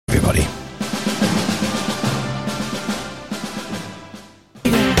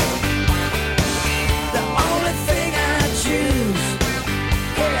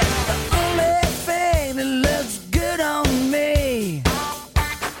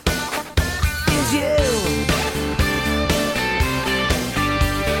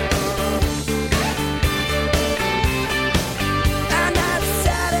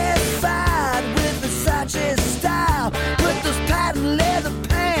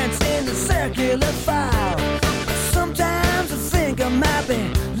still a file. Sometimes I think I might be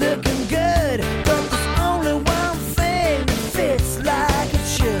looking good, but there's only one thing that fits like it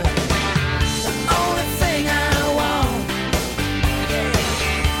should. The only thing I want,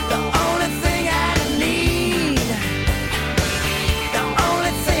 the only thing I need, the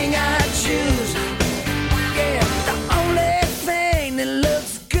only thing I choose, yeah, the only thing that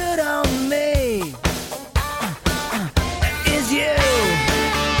looks good on me is you.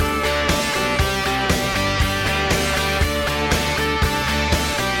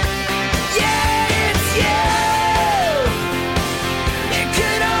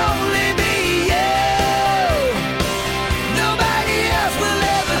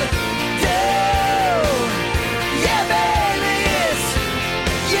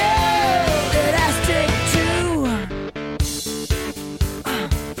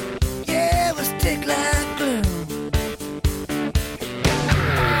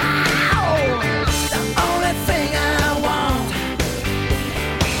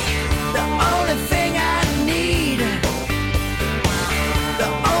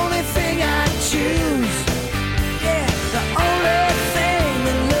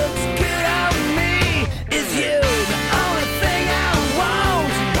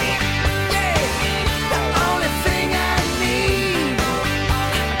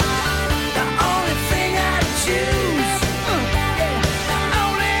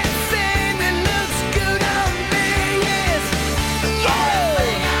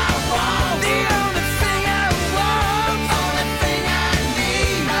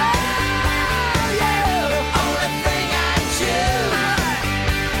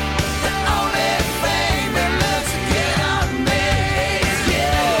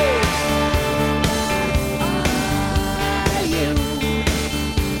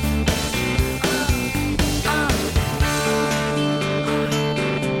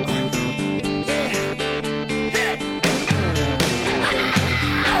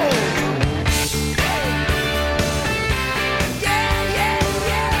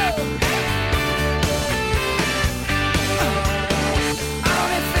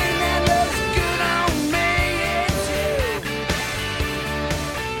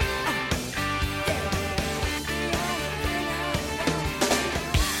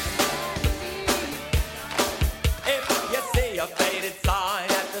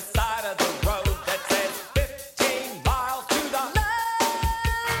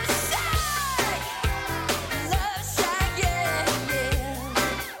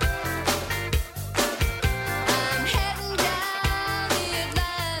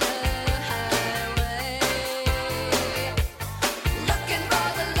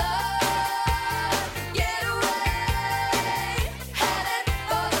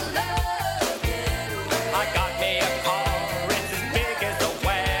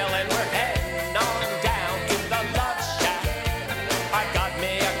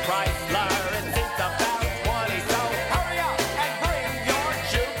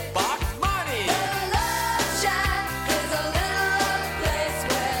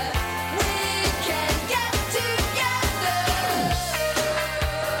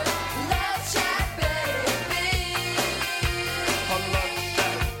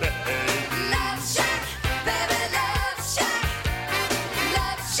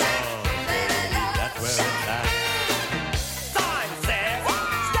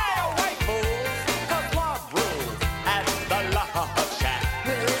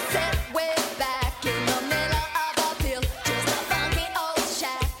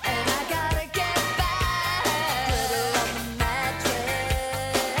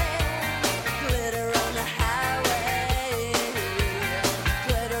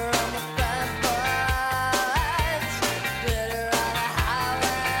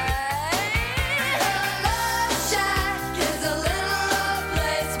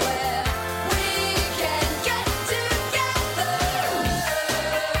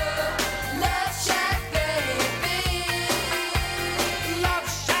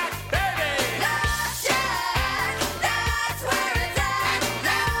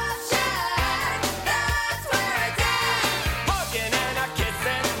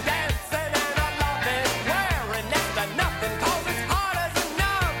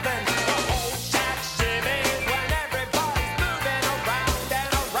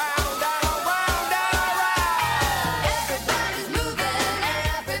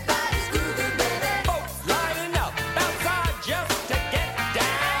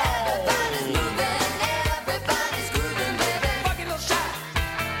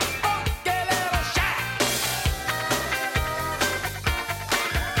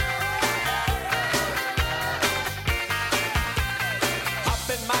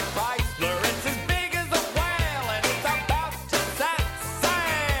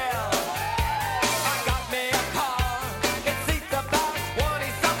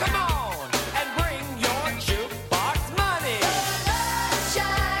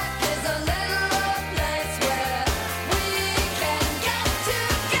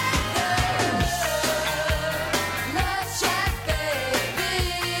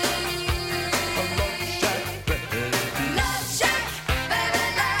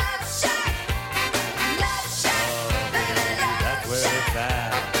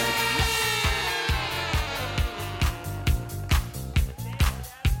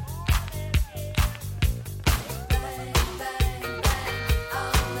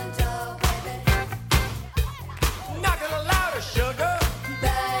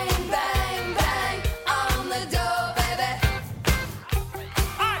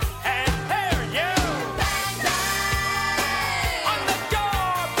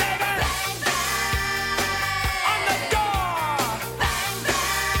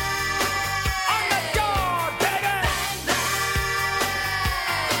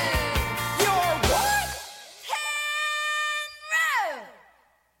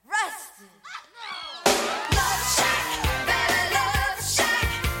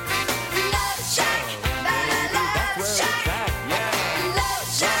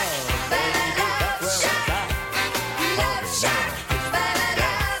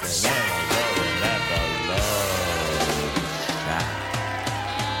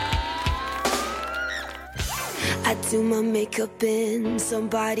 do my makeup in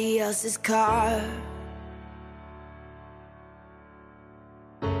somebody else's car.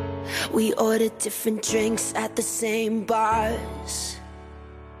 We order different drinks at the same bars.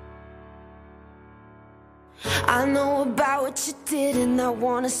 I know about what you did and I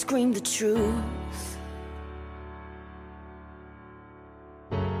wanna scream the truth.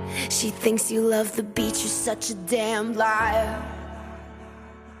 She thinks you love the beach, you're such a damn liar.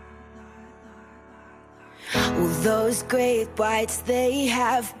 Well, those great whites, they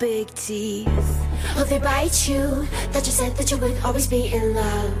have big teeth. Oh, they bite you. That you said that you would always be in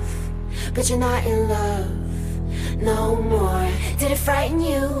love, but you're not in love no more. Did it frighten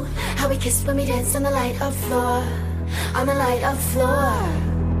you how we kissed when we danced on the light of floor, on the light of floor?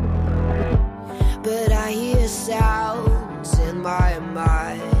 But I hear sounds in my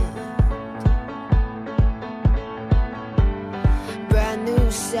mind, brand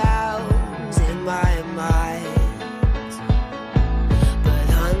new sounds in my mind. But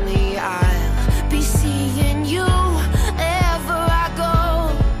honey, I'll be seeing you wherever I go.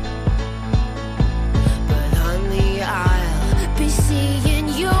 But honey, I'll be seeing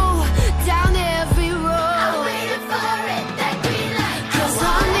you down every road. I'm waiting for it, that green light. 'Cause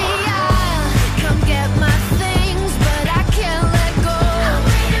honey, I'll come get my things, but I can't let go. I'm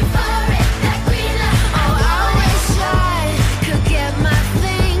waiting for it, that green light. Oh, I wish I could get my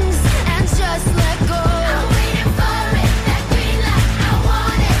things and just let go. I'm waiting for it, that green light. I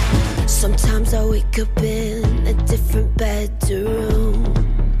want it. Sometimes I wake up in a different bedroom.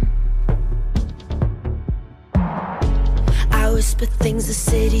 I whisper things, the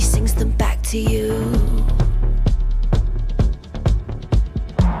city sings them back to you.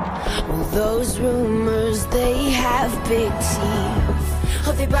 Well, those rumors, they have big teeth.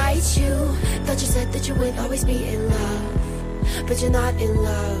 Oh, they bite you. Thought you said that you would always be in love, but you're not in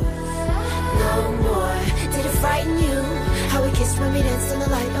love no more. Did it frighten you how we kissed when we danced on the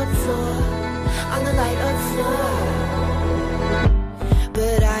light up floor, on the light up floor?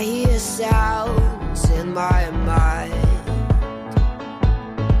 But I hear sounds in my mind,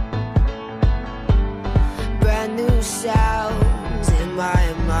 brand new sounds in my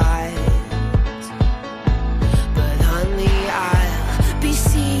mind. But honey, I'll be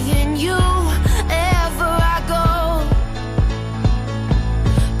seeing you wherever I go.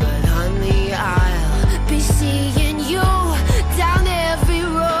 But honey, I'll be seeing you down every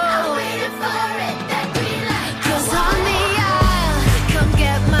road. I'm waiting for it, that green light. 'Cause honey,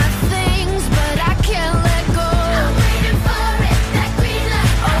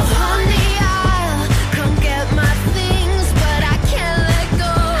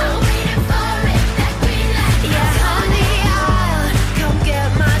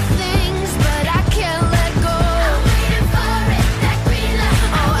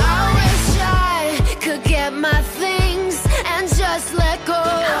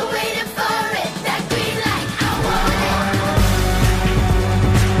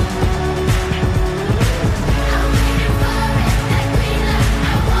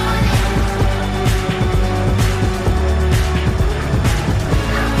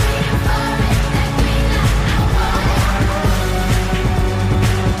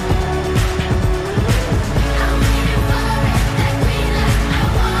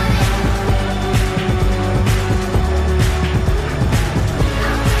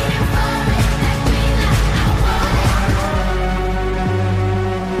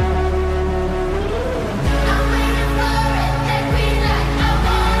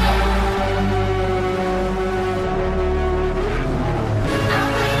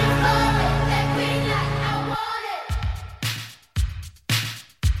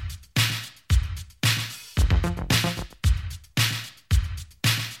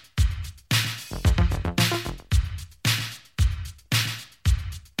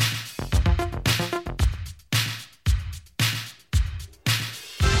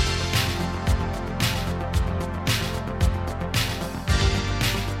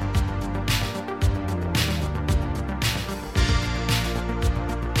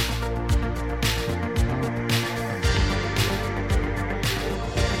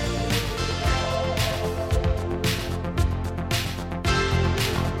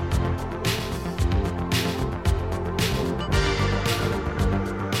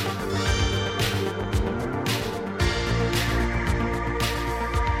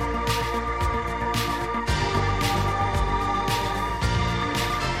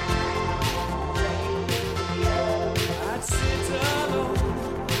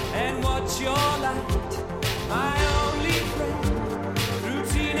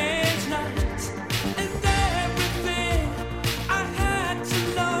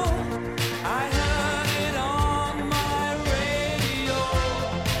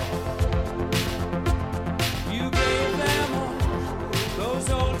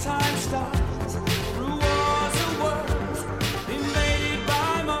 time starts through wars and words invaded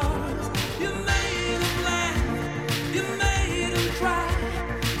by Mars. You made them laugh, you made them cry,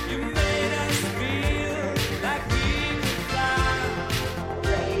 you made us feel like we could fly.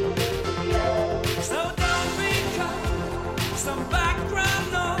 So don't become some background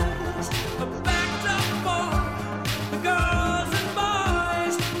noise, a backed up for the girls and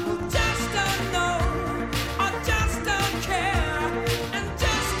boys who just don't know or just don't care and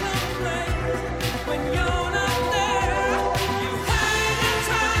just complain when you're not there. You had the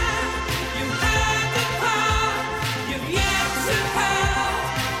time, you had the power, you've yet to have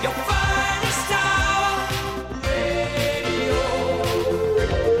your finest hour. Radio,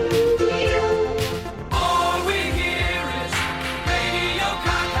 all we hear is Radio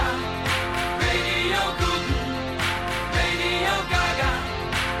Gaga, Radio Goo Goo, Radio Gaga.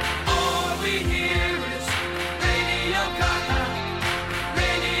 All we hear is Radio Gaga,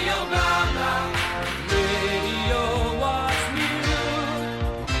 Radio Gaga. Radio was new.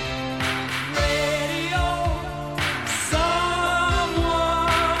 Radio,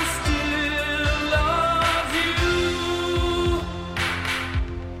 someone still loves you.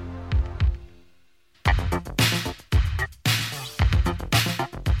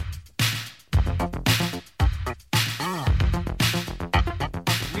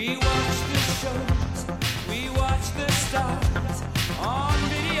 We watch the shows, we watch the stars on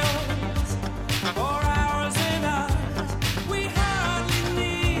videos for hours and hours. We hardly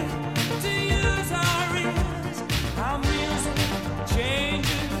need to use our ears. Our music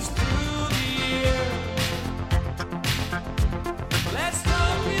changes through the years. Let's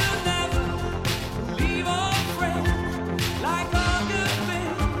hope you never leave our friends like all good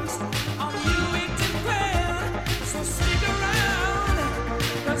things on you it depends. So stick around,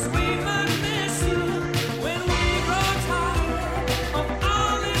 'cause we might miss you when we grow tired of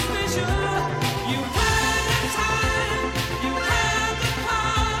all this vision. You had the time, you had the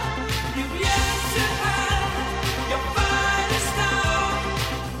power, you've yet to have your finest hour.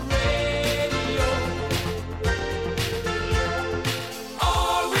 Radio,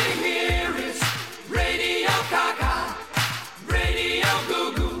 all we hear is Radio Gaga, Radio Goo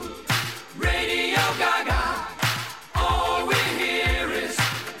Goo, Radio Gaga. All we hear is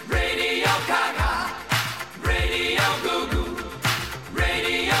Radio Gaga, Radio Goo Goo,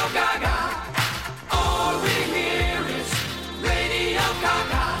 Radio Gaga. All we hear is Radio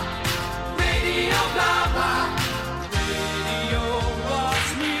Gaga, Radio Gaga. Radio was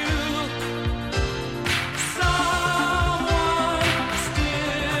new. Someone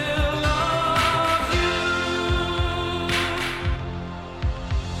still loves you.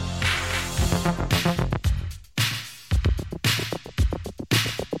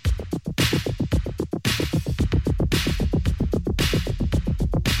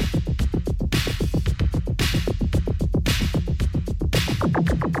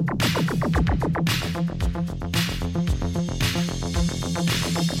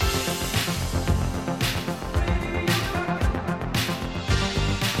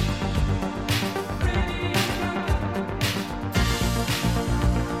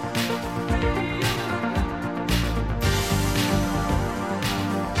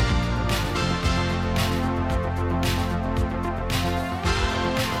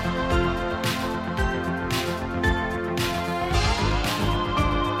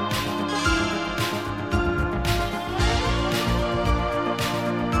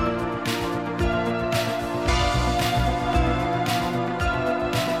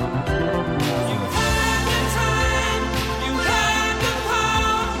 You had the time, you had the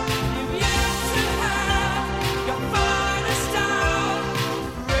power, you've yet to have your finest hour.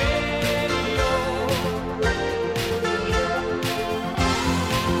 Radio,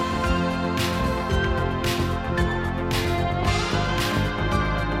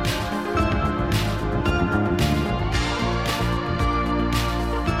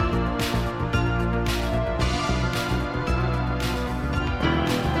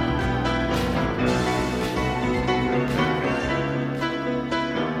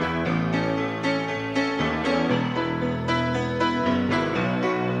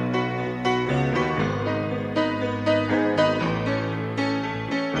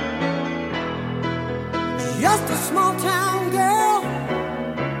 just a small town girl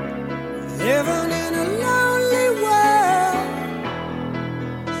living in a lonely world.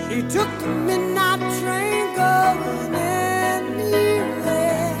 She took the midnight train going anywhere.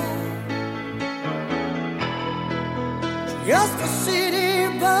 Just a city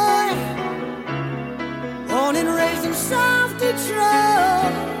boy, born and raised in South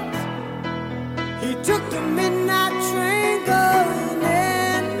Detroit. He took the midnight train going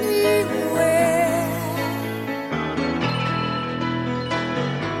anywhere.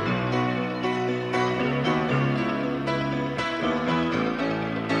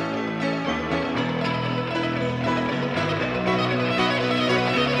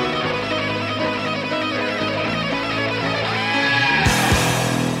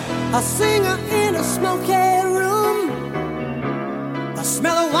 A singer in a smoky room, the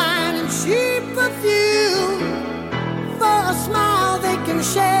smell of wine and cheap perfume. For a smile they can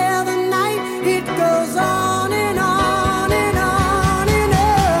share the night. It goes on and on and on and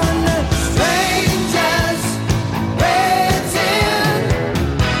on. Strangers waiting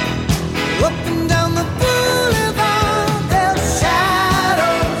up and down the boulevard, their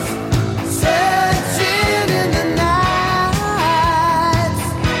shadows searching in the night.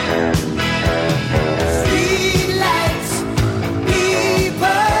 Streetlights,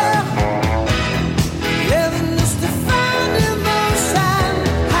 people living just to find emotion,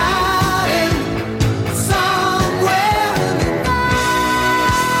 hiding somewhere in the night.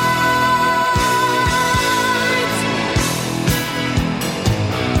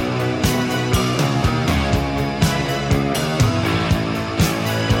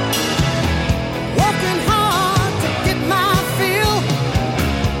 Working hard to get my fill.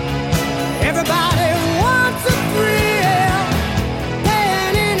 Everybody wants a thrill.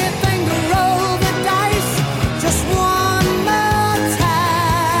 Paying anything to roll the dice just one more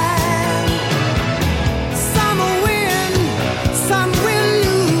time. Some will win, some will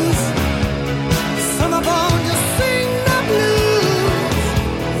lose. Some are born to sing the blues.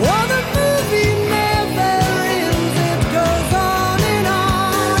 Oh, the movie never ends. It goes on and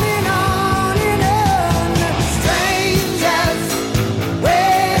on and on and on. Strangers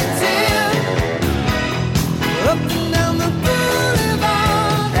waiting up and down the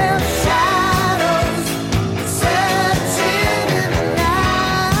boulevard, their shadows searching in the night.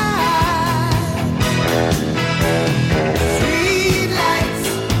 Streetlights,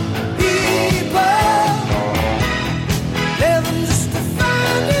 people living just to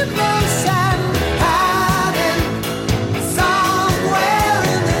find emotion, hiding somewhere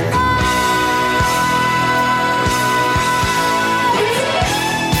in the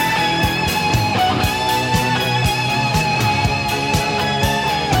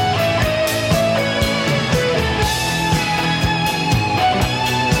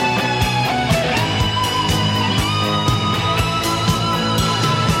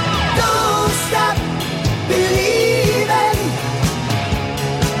Don't stop believing.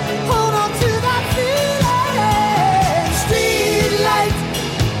 Hold on to that feeling. Streetlight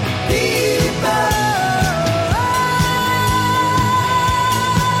people.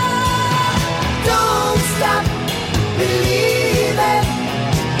 Don't stop believing.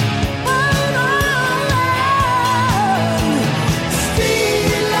 Hold on.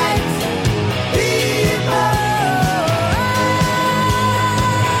 Streetlight people.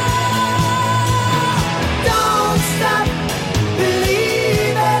 Don't stop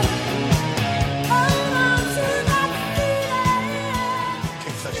believing. Hold on to that feeling.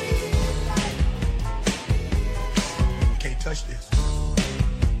 Can't touch this.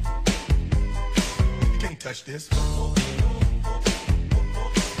 You can't touch this.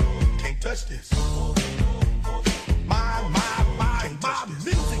 Can't touch this. My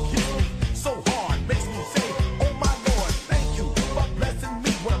music hits me so hard, makes me say, oh my Lord, thank you for blessing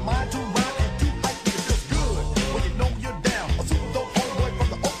me. What am I to rhyme and do like me? It feels good when you know you're down. A super dope homeboy from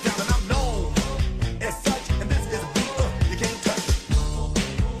the Oak Town, and I'm known as such. And this is a beat you can't touch.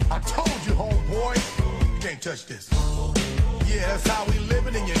 I told you, homeboy, you can't touch this. Yeah, that's how we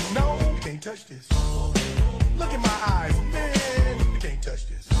living, and you know you can't touch this. Look in my eyes, man, you can't touch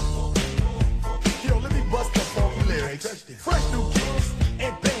this. Yo, let me bust the funky lyrics. Fresh new kicks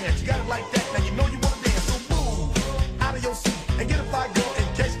and bands, you got it like that. Now you know you wanna dance, so move out of your seat and get a fire girl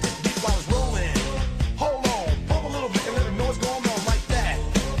and catch this beat while it's rolling. Hold on, pump a little bit and let them know what's going on like that,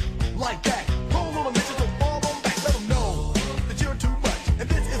 like that. Roll a little bitches to fall on back, let them know that you're too much. And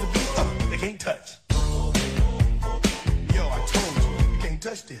this is a beat they can't touch. Yo, I told you, you can't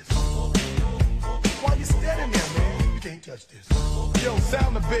touch this. Why you standing there, man? You can't touch this. Yo,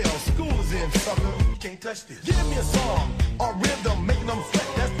 sound the bell, school is in, sucker. You can't touch this. Give me a song or rhythm, making them sweat.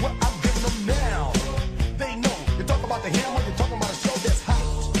 That's what I'm giving them now. They know. You talk about the hammer, you're talking about a show that's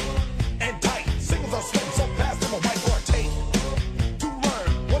hot and tight. Singles are sweating so fast, I'm a whiteboard tape. To learn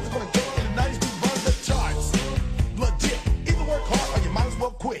what's it gonna take in the 90s to run the charts. Legit. Either work hard or you might as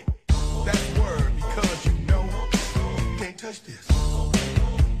well quit. That's word because you know you can't touch this.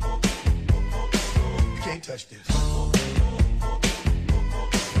 You can't touch this.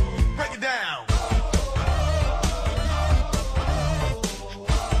 Break it down.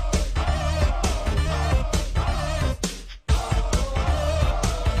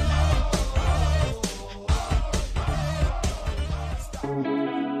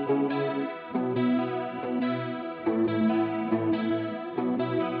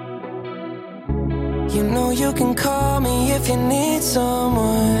 You know you can call me if you need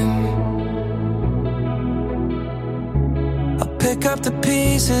someone. I'll pick up the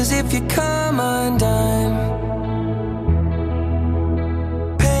pieces if you come undone.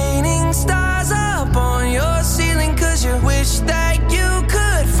 Painting stars up on your ceiling 'cause you wish that you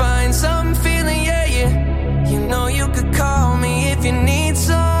could find some feeling, yeah, yeah. You know you could call me if you need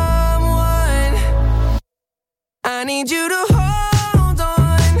someone. I need you to hold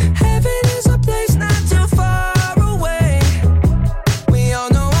on. Heaven is a place not too far away. We all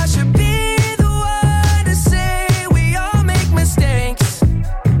know I should be the one to say we all make mistakes.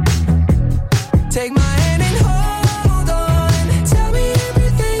 Take my hand and hold on. Tell me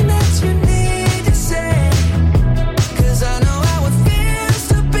everything that you need to say. 'Cause I know how it feels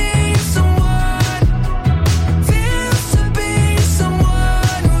to be someone. Feels to be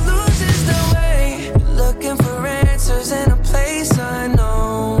someone who loses their way. Looking for answers in a place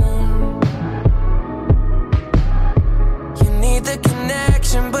unknown. You need the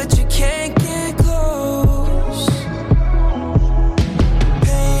connection, but you can't get close.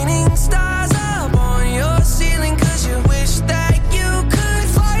 Painting stars up on your ceiling 'cause you wish that you could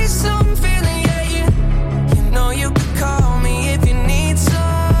find some feeling, yeah, yeah. You know you could call me if you need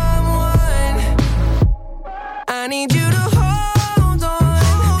someone. I need you to hold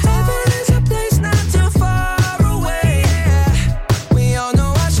on. Heaven is a place not too far away. We all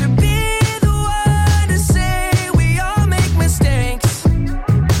know I should be the one to say we all make mistakes.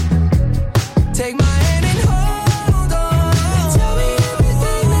 Take my hand and hold on. Tell me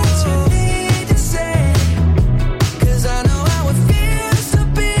everything that you need to say. 'Cause I know how it feels to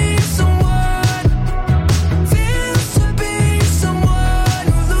be someone. Feels to be someone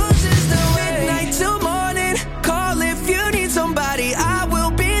who loses their way. Midnight till morning, call if you need somebody. I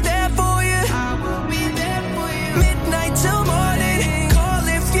will be there for you. I will be there for you. Midnight till morning, call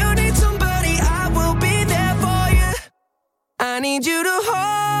if you need somebody. I will be there for you. I need you to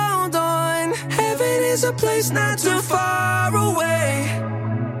hold on. Heaven is a place not too far away.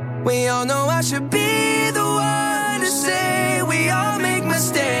 We all know I should be the one to say we all make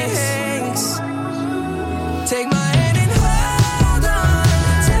mistakes. Take my hand and hold on.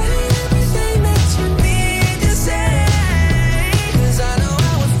 Tell me everything that you need to say. 'Cause I know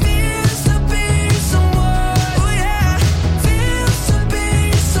how it feels to be someone. Oh yeah, feels to be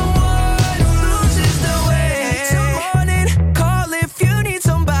someone who loses their way. Till morning, call if you need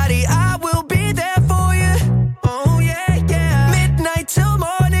somebody. I will be there for you. Oh yeah, yeah. Midnight till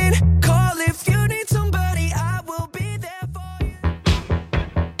morning, call if you need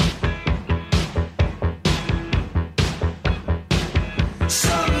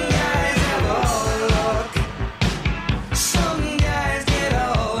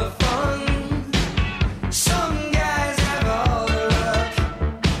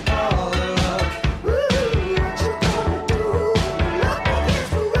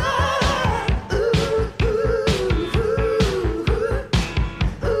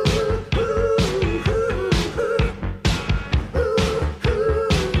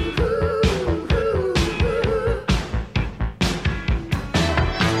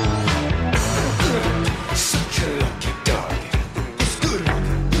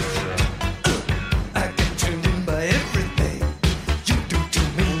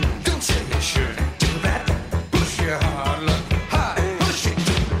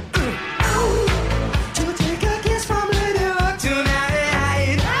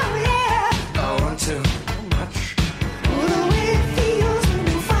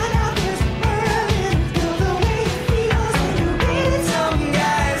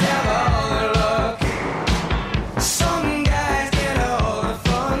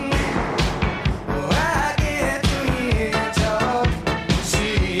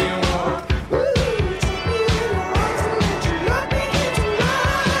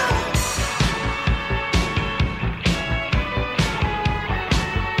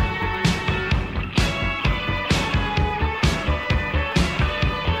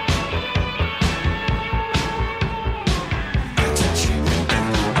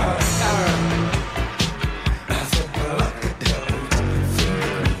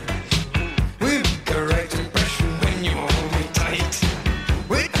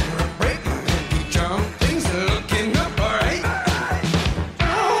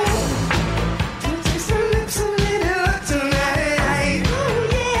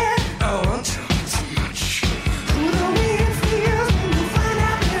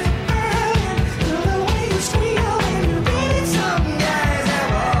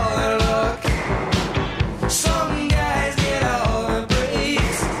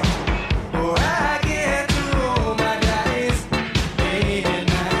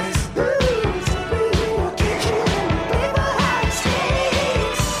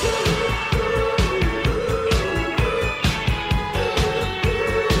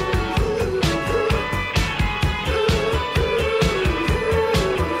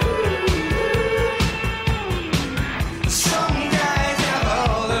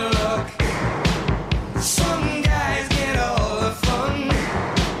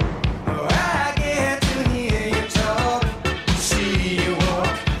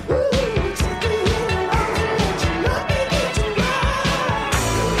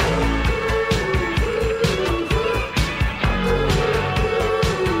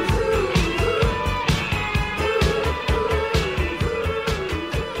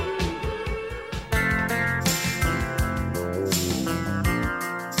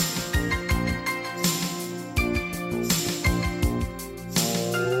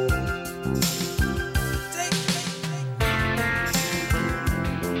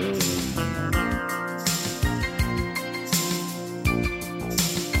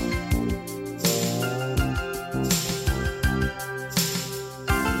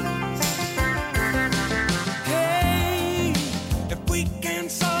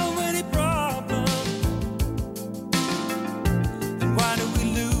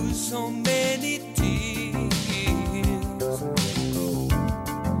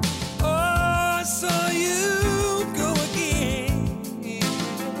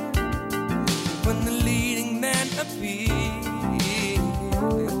when the leading man appears.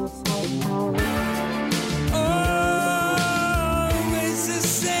 Always the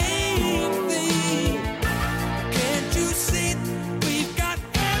same thing. Can't you see we've got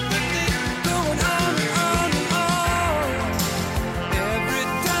everything going on and on and on? Every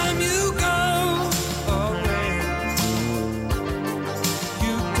time you go away,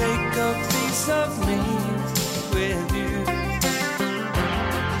 you take a piece of me with you.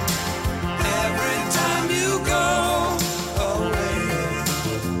 Every time you go away,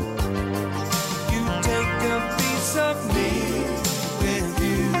 you take a piece of me with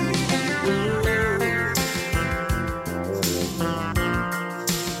you.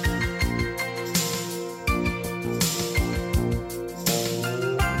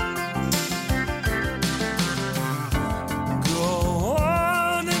 Go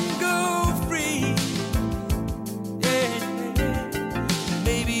on and go free. Yeah,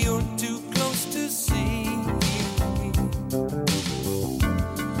 maybe you're too close to see.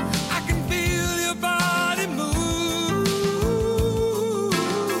 I can feel your body move.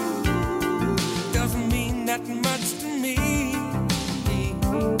 Doesn't mean that much to me.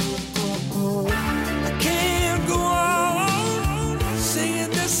 I can't go on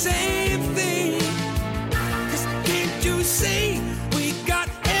singing the same thing. 'Cause can't you see we got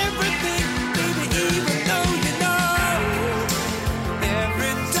everything, baby, even though you know.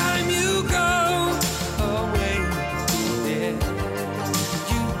 Every time you go away, yeah,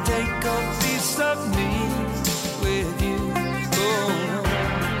 you take a piece of me with you. Oh.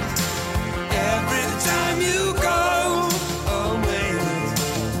 Every time you go away,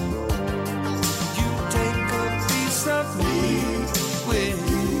 you take a piece of me with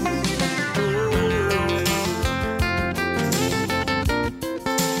you.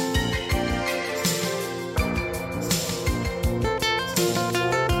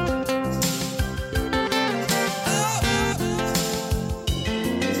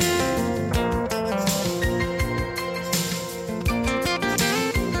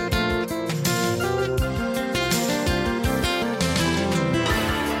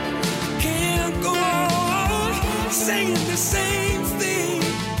 Can't go on saying the same thing.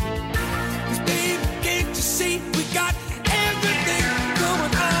 'Cause baby, can't you see we got everything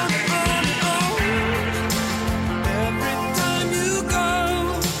going on and on and on? Every time you go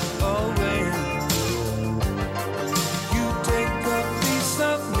away, you take a piece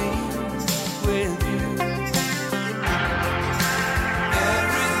of me with you.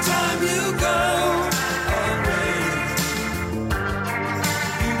 Every time you go away,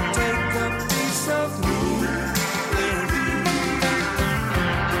 you take a piece of me with you.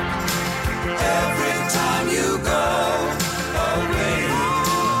 Every time you go away,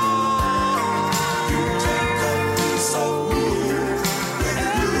 you take a piece of me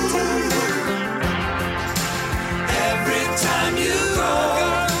with you. Every time you go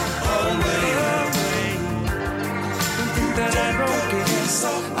away, don't think that I don't care.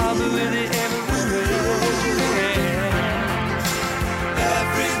 I'll be with it everywhere.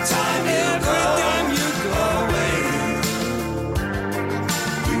 Every time you go away,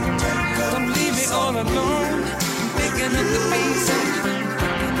 don't leave me all alone. I'm picking up the pieces.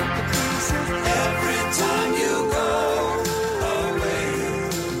 Every time you go away.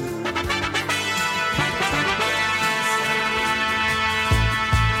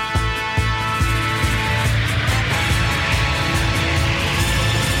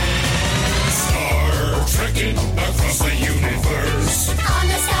 Trekking across the universe. On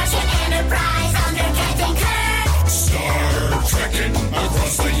the Starship Enterprise under Captain Kirk. Star trekking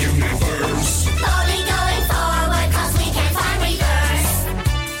across the universe. Slowly going forward 'cause we can't find reverse.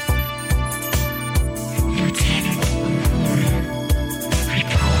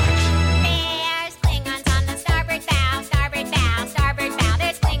 There's Klingons on the starboard bow, starboard bow, starboard bow.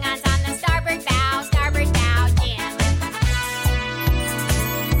 There's Klingons on the starboard bow, starboard bow, Jim.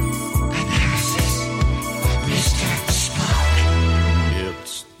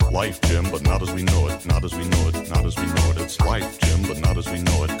 It's life, Jim, but not as we know it. Not as we know it. Not as we know it. It's life, Jim, but not as we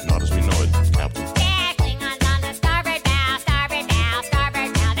know it. Not as we know it, Captain. There's Klingons on the starboard bow, starboard bow,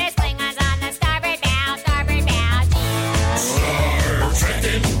 starboard bow. There's Klingons on the starboard bow, starboard bow, Jim. Star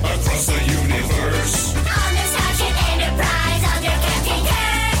trekking across the universe. On the Starship Enterprise under Captain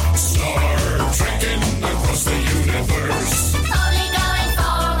Kirk. Star trekking across the universe. Slowly going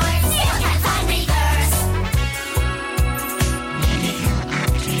forward, still can't find reverse.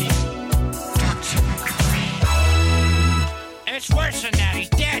 It's worse than that. He's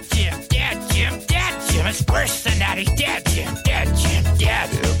dead, Jim. Dead, Jim. Dead, Jim. It's worse than that. He's dead, Jim. Dead, Jim. Dead.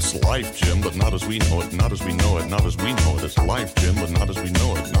 It's life, Jim, but not as we know it. Not as we know it. Not as we know it. It's life, Jim, but not as we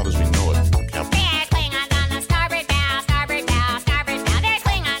know it. Not as we know it, Captain.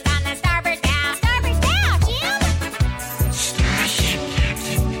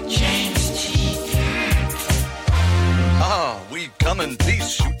 come in peace,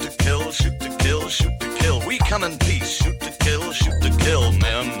 shoot to kill, shoot to kill, shoot to kill. We come in peace, shoot to kill,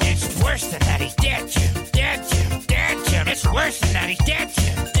 men. It's worse than that, he's dead, Jim. Dead, Jim. Dead, Jim. It's worse than that, he's dead,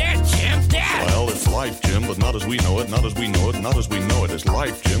 Jim. Dead, Jim. Dead. Well, it's life, Jim, but not as we know it, not as we know it, not as we know it. It's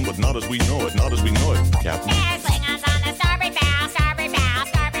life, Jim, but not as we know it, not as we know it, Captain. There's Klingons on the starboard bow, starboard bow,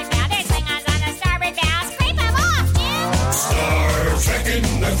 starboard bow. There's Klingons on the starboard bow. Scrape them off, Jim. Star trekking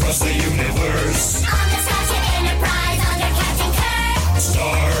across the universe. On the Starship Enterprise under Captain Kirk.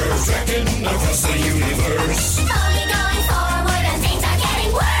 Star trekking across the universe. Only going forward and things are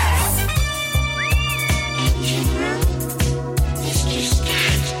getting worse.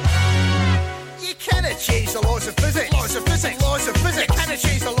 You cannot change the laws of physics. Laws of physics. Laws of physics. You cannot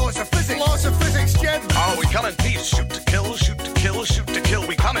change the laws of physics. Laws of physics, Jim. Oh, we come in peace, shoot to kill, shoot to kill, shoot to kill.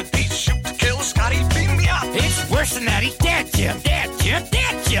 We come in peace, shoot to kill. Scotty, beam me up. It's worse than that, he's dead, Jim. Dead, Jim.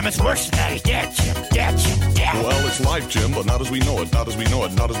 Dead, Jim. It's worse than that, he's dead, Jim. Dead, Jim. Dead. Well, it's life, Jim, but not as we know it, not as we know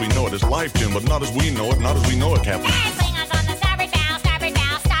it, not as we know it. It's life, Jim, but not as we know it, not as we know it, Captain. There's Klingons on the starboard bow, starboard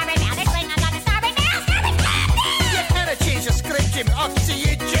bow, starboard bow. There's Klingons on the starboard bow, starboard bow. You cannot change the script, Jim. Up to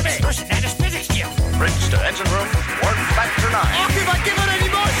you, Jimmy. It's worse than that, it's physics, Jim. Bridge to engine room, warp factor 9. Oh, if I give it any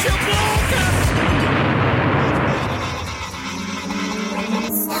more, she'll blow, Captain.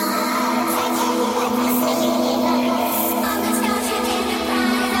 On the Starship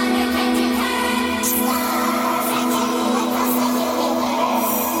Enterprise under Captain Kirk.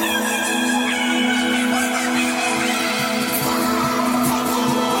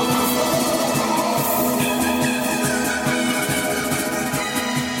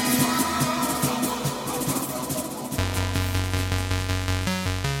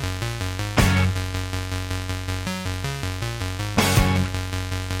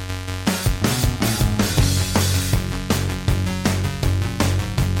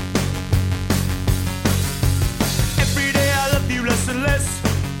 Every day I love you less and less.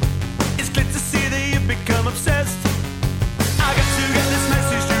 It's good to see that you've become obsessed. I got to get this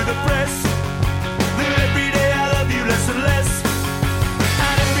message to the press. That every day I love you less and less.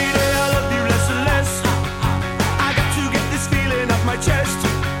 And every day I love you less and less. I got to get this feeling off my chest.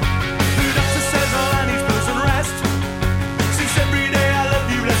 The doctor says all I need is pills and rest. Since every day I love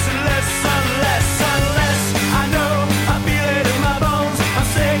you less and less, unless I know I feel it in my bones. I'm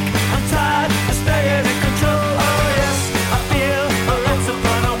sick, I'm tired, I'm staying in control. Oh yes, I feel a lot's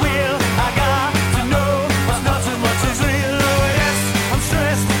upon a wheel. I got to know what's not and what is real. Oh yes, I'm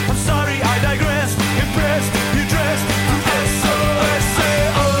stressed, I'm sorry, I digress. Impressed, you dressed from SOS.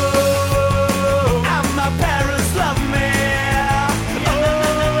 Oh, and my parents love me.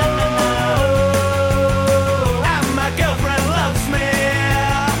 Oh, and my girlfriend loves me.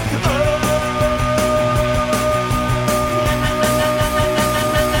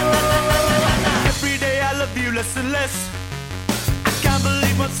 Every day I love you less and less. I can't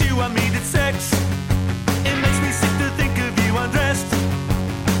believe once you and me did sex. It makes me sick to think of you undressed.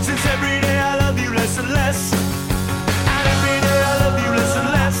 Since every day I love you less and less. And every day I love you less and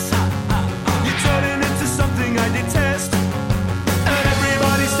less. You're turning into something I detest. And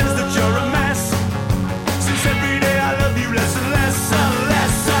everybody says that you're a mess. Since every day I love you less and less.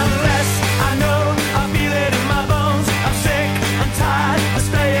 Unless I know I feel it in my bones. I'm sick, I'm tired, I'm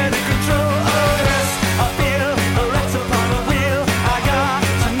staying in control. Oh yes, I feel a rat's upon a wheel. I got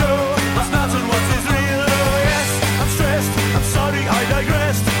to know what's not and what's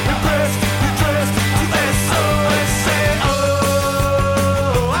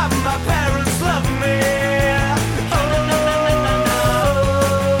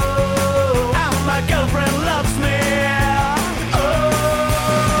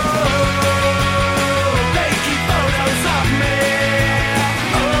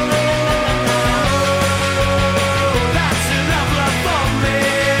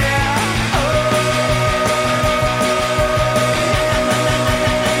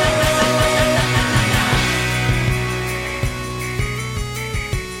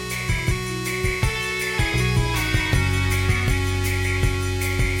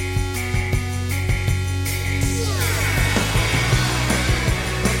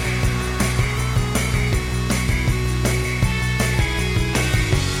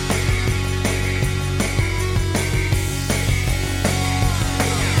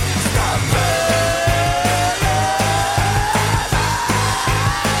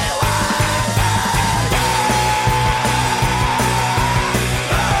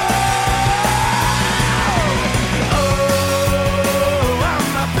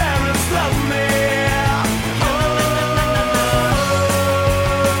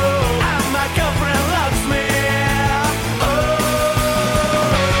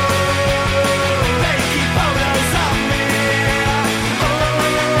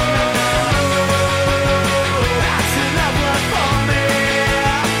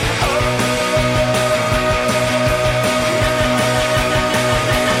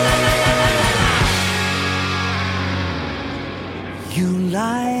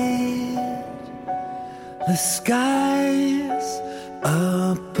moonlight, the skies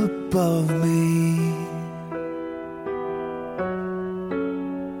up above me.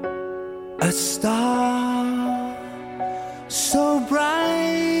 A star so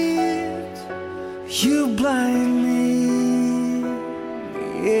bright, you blind me.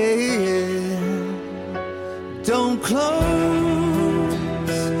 Yeah. Don't close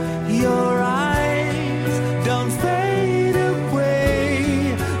your eyes, don't fade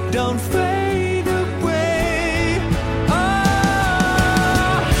away, don't fade away. Oh,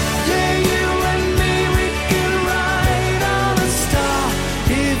 yeah, you and me, we can ride on a star.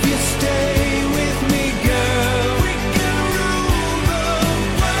 If you stay with me, girl, we can rule the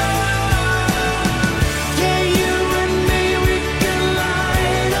world. Yeah, you and me, we can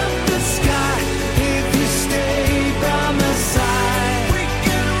light up the sky. If you stay by my side, we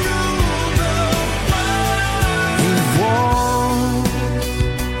can rule the world. In warm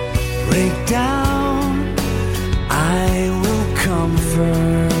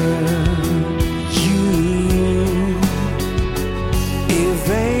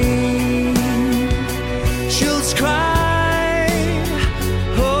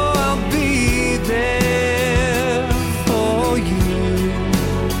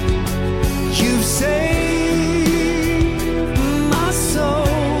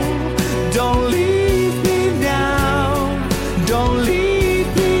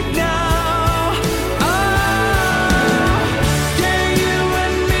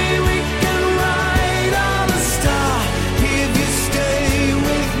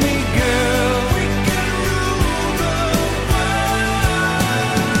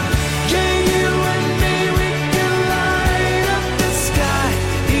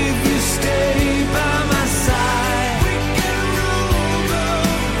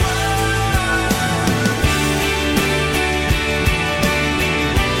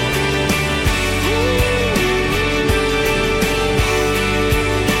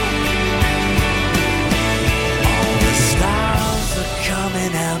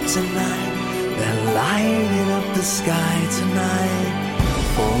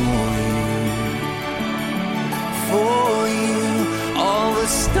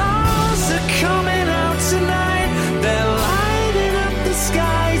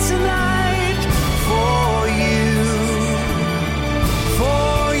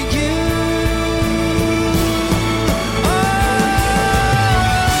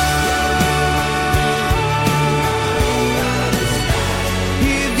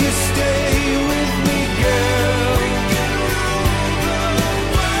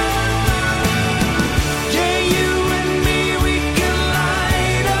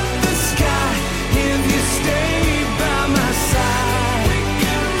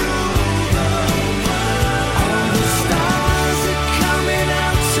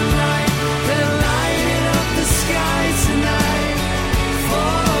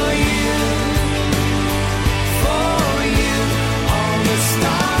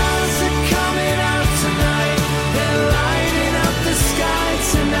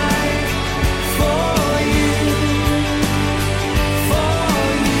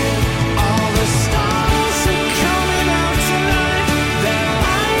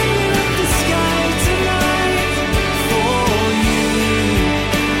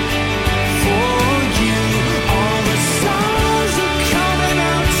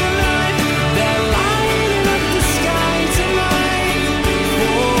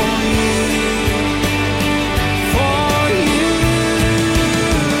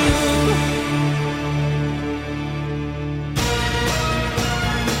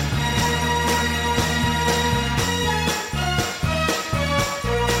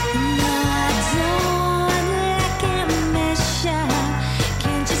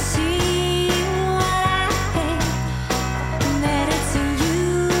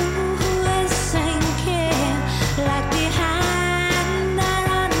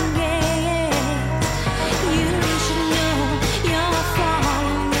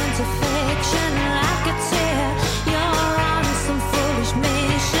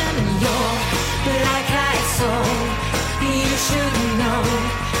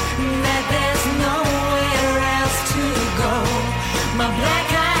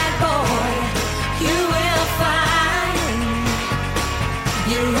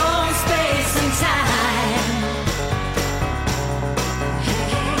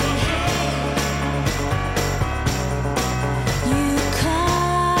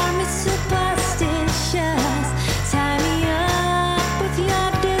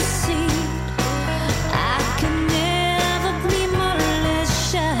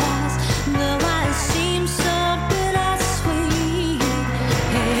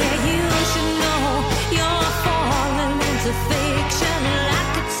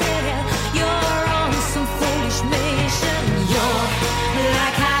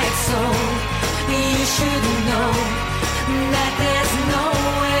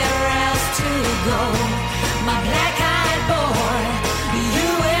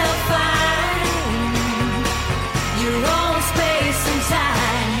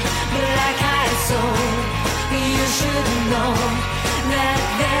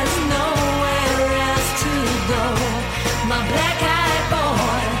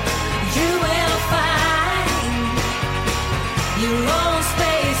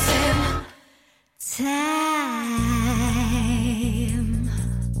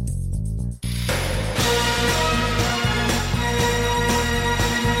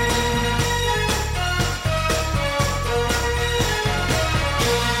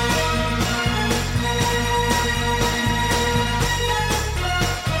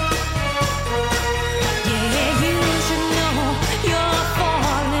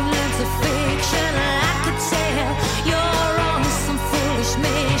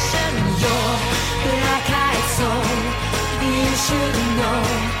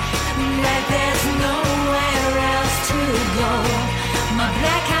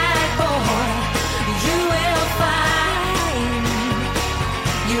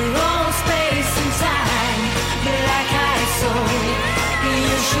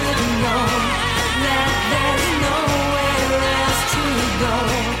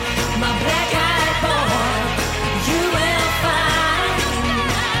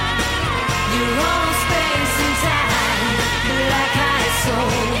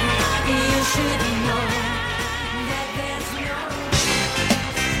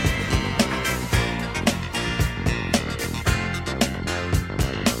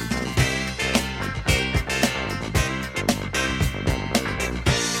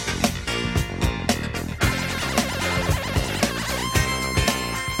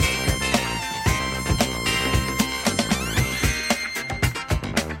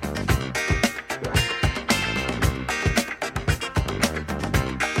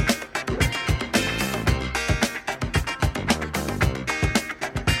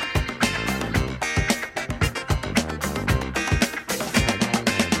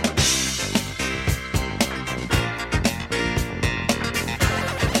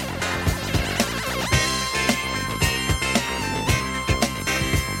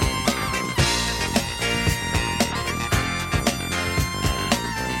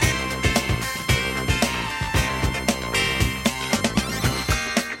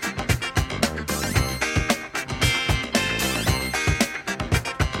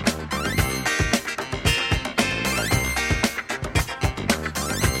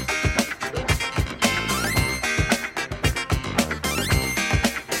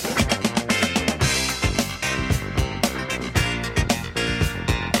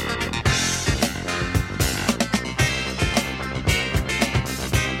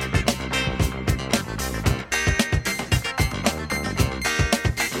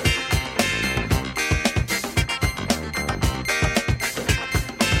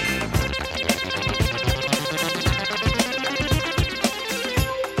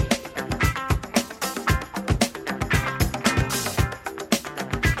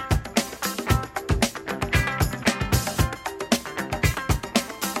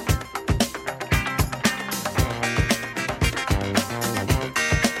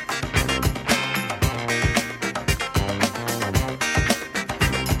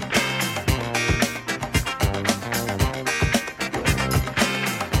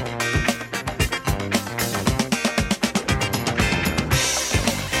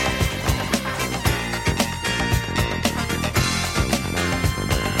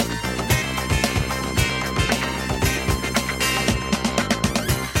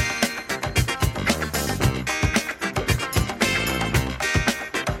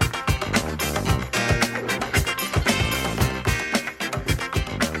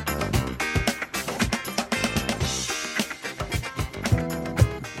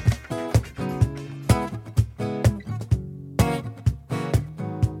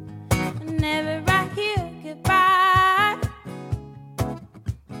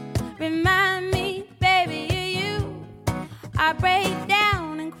Remind me, baby, of you. I break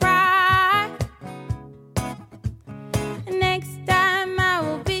down and cry. Next time I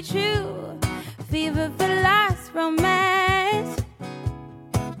will be true. Fever for lost romance.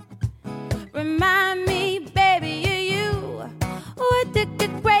 Remind me, baby, of you. What took a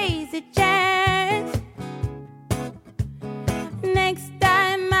crazy chance? Next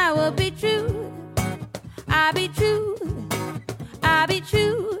time I will be true. I'll be true. I'll be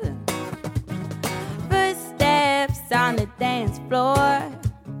true. Footsteps on the dance floor.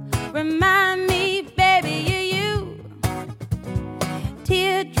 Remind me, baby, of you.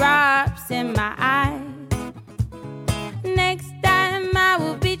 Teardrops in my eyes. Next time I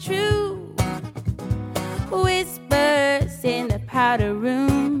will be true. Whispers in the powder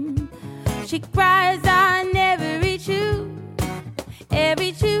room. She cries on every tune.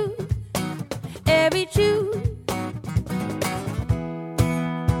 Every tune. Every tune.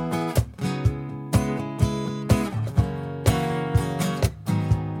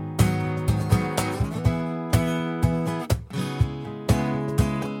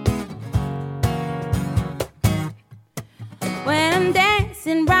 When I'm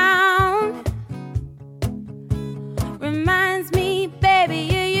dancing round, reminds me, baby,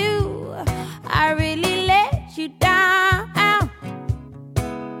 of you. I really let you down.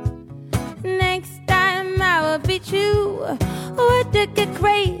 Next time I will be true. What took a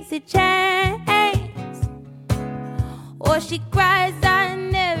crazy chance? Or she cries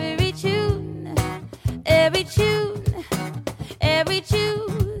on every tune. Every tune. Every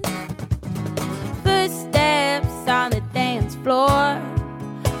tune. Footsteps on the dance floor.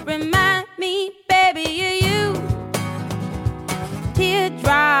 Remind me, baby, of you.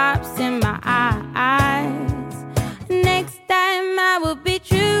 Teardrops in my eyes. Next time I will be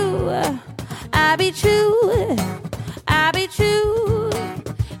true. I'll be true. I'll be true.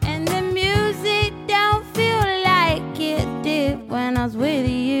 And the music don't feel like it did when I was with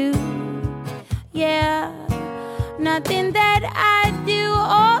you. Yeah, nothing that I do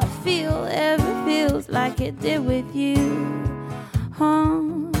or feel ever feels like it did with you.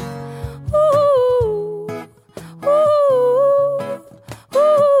 Ooh, ooh, ooh,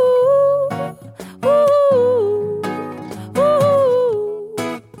 ooh,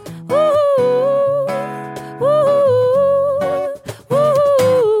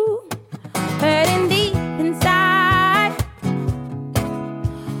 ooh. Hurting deep inside.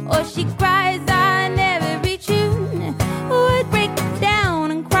 Or she cries on every tune. Would break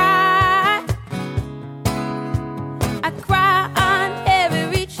down and cry. I cry on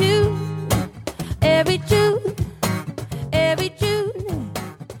every tune. Every tune. Every tune.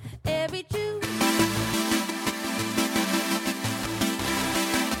 Every tune.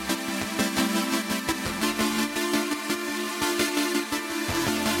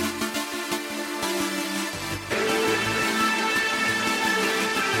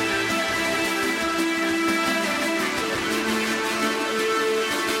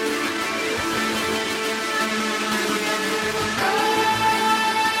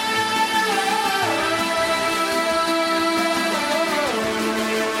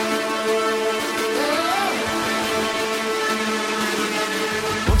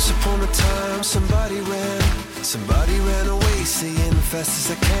 Once upon a time, somebody ran away, saying fast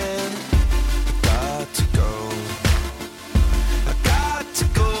as I can. I got to go. I got to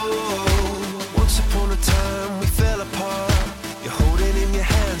go. Once upon a time, we fell apart. You're holding in your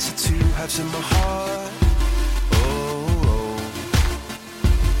hands the two halves of my heart. Oh,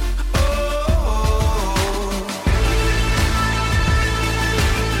 oh.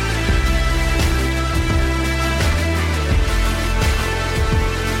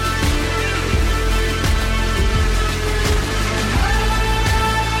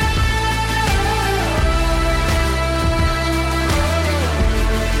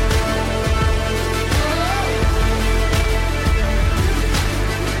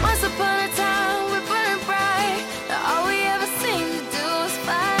 Once upon a time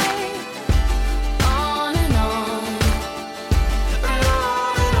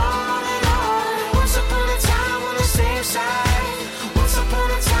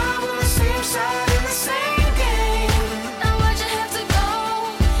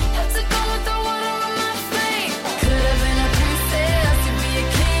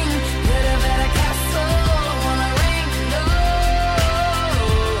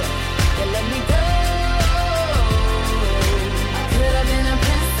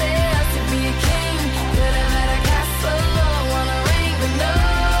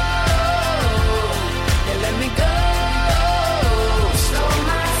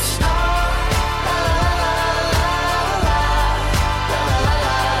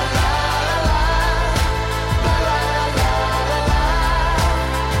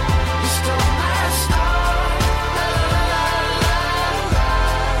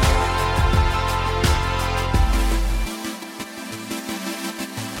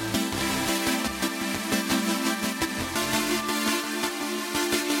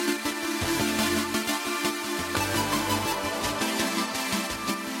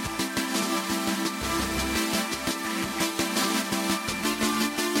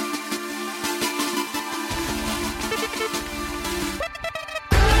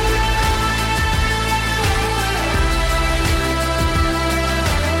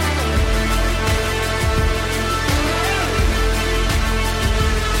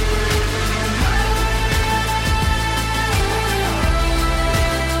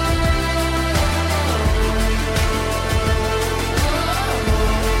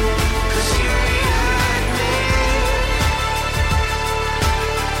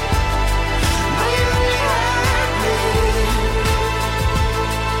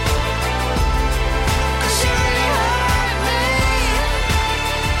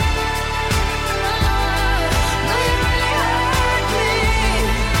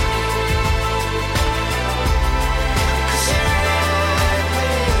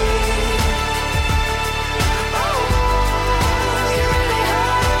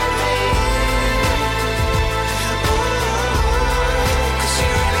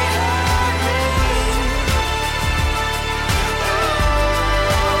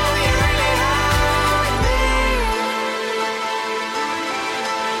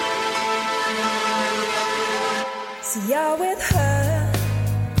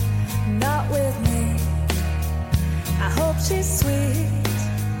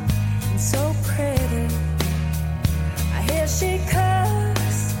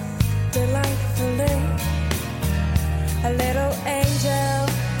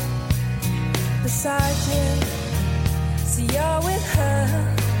beside you. See, you're with her,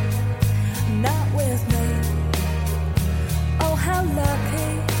 not with me. Oh, how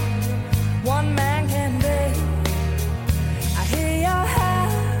lucky one man can be. I hear your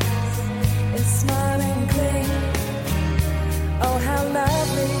house is smiling clean. Oh, how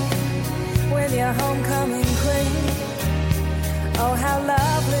lovely with your homecoming queen. Oh, how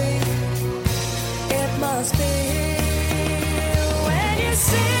lovely it must be when you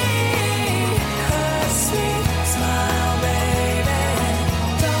see her sweet smile, baby.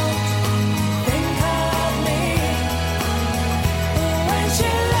 Don't think of me when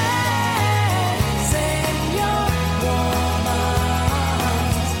she lays in your warm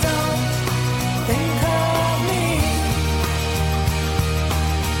arms. Don't think of me.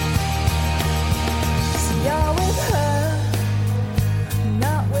 See, you're with her,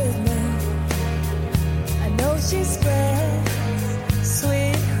 not with me. I know she spreads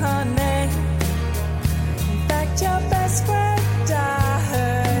sweet honey. In fact, your best friend, I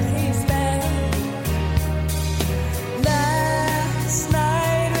heard he's been last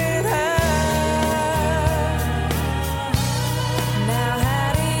night with her. Now, how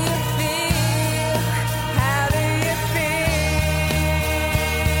do you feel? How do you feel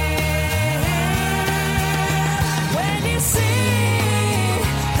when you see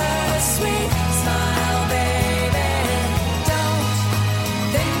her sweet smile, baby? Don't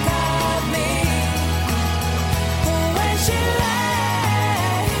think of me when she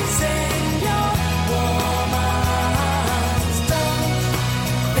lays in your warm arms. Don't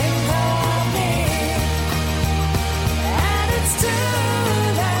think of me, and it's too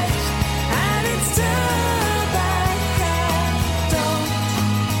late, and it's too bad. Don't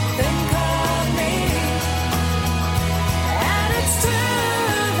think of me, and it's too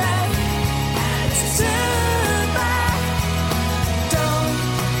late, and it's too bad. Don't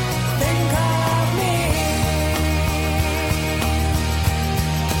think of me.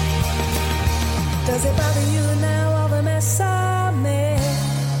 Does it bother you now, all the mess I made?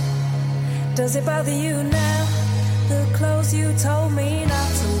 Does it bother you now, the clothes you told me not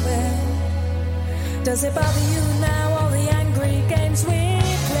to wear? Does it bother you now, all the angry games we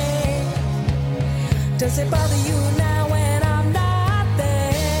play? Does it bother you now when I'm not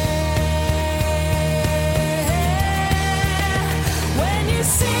there? When you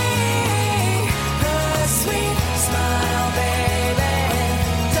see